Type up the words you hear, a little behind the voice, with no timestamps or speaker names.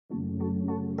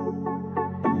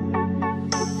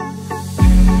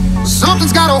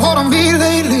Something's got a hold on me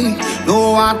lately.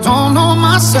 No, I don't know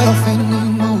myself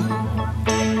anymore.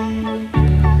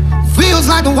 Feels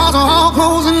like the walls are all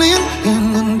closing in,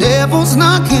 and the devil's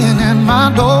knocking at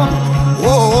my door.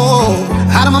 Whoa,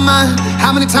 out of my mind.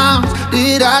 How many times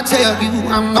did I tell you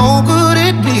I'm no good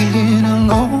at being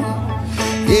alone?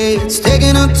 Yeah, it's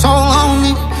taking a toll on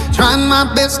me, trying my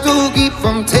best to keep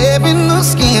from tearing the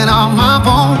skin off my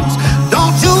bones.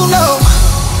 Don't you know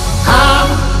I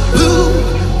lose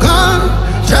control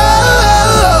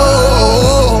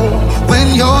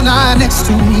when you're not next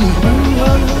to me?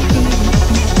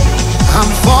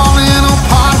 I'm falling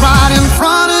apart right in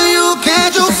front of you,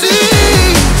 can't you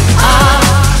see? I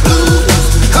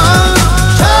lose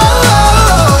control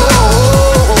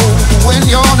when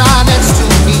you're not next to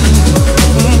me.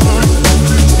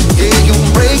 Yeah, you're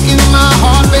breaking my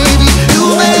heart, baby.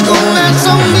 You make a mess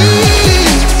of me.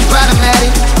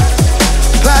 Problematic,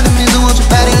 problem is I want your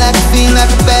body like a fiend, like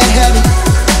a bad habit.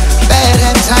 Bad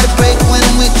habits hard to break when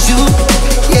I'm with you.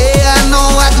 Yeah, I know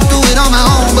I can do it on my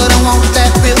own, but I want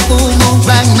that real full moon,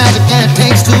 black magic, and it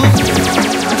takes two.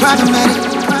 Problematic,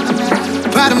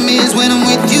 problem is when I'm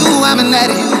with you, I'm an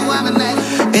addict,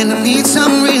 and I need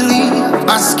some relief.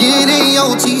 My skin ain't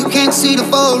OT, you can't see the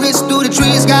forest through the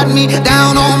trees. Got me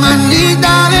down on my knees,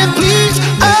 darling, please.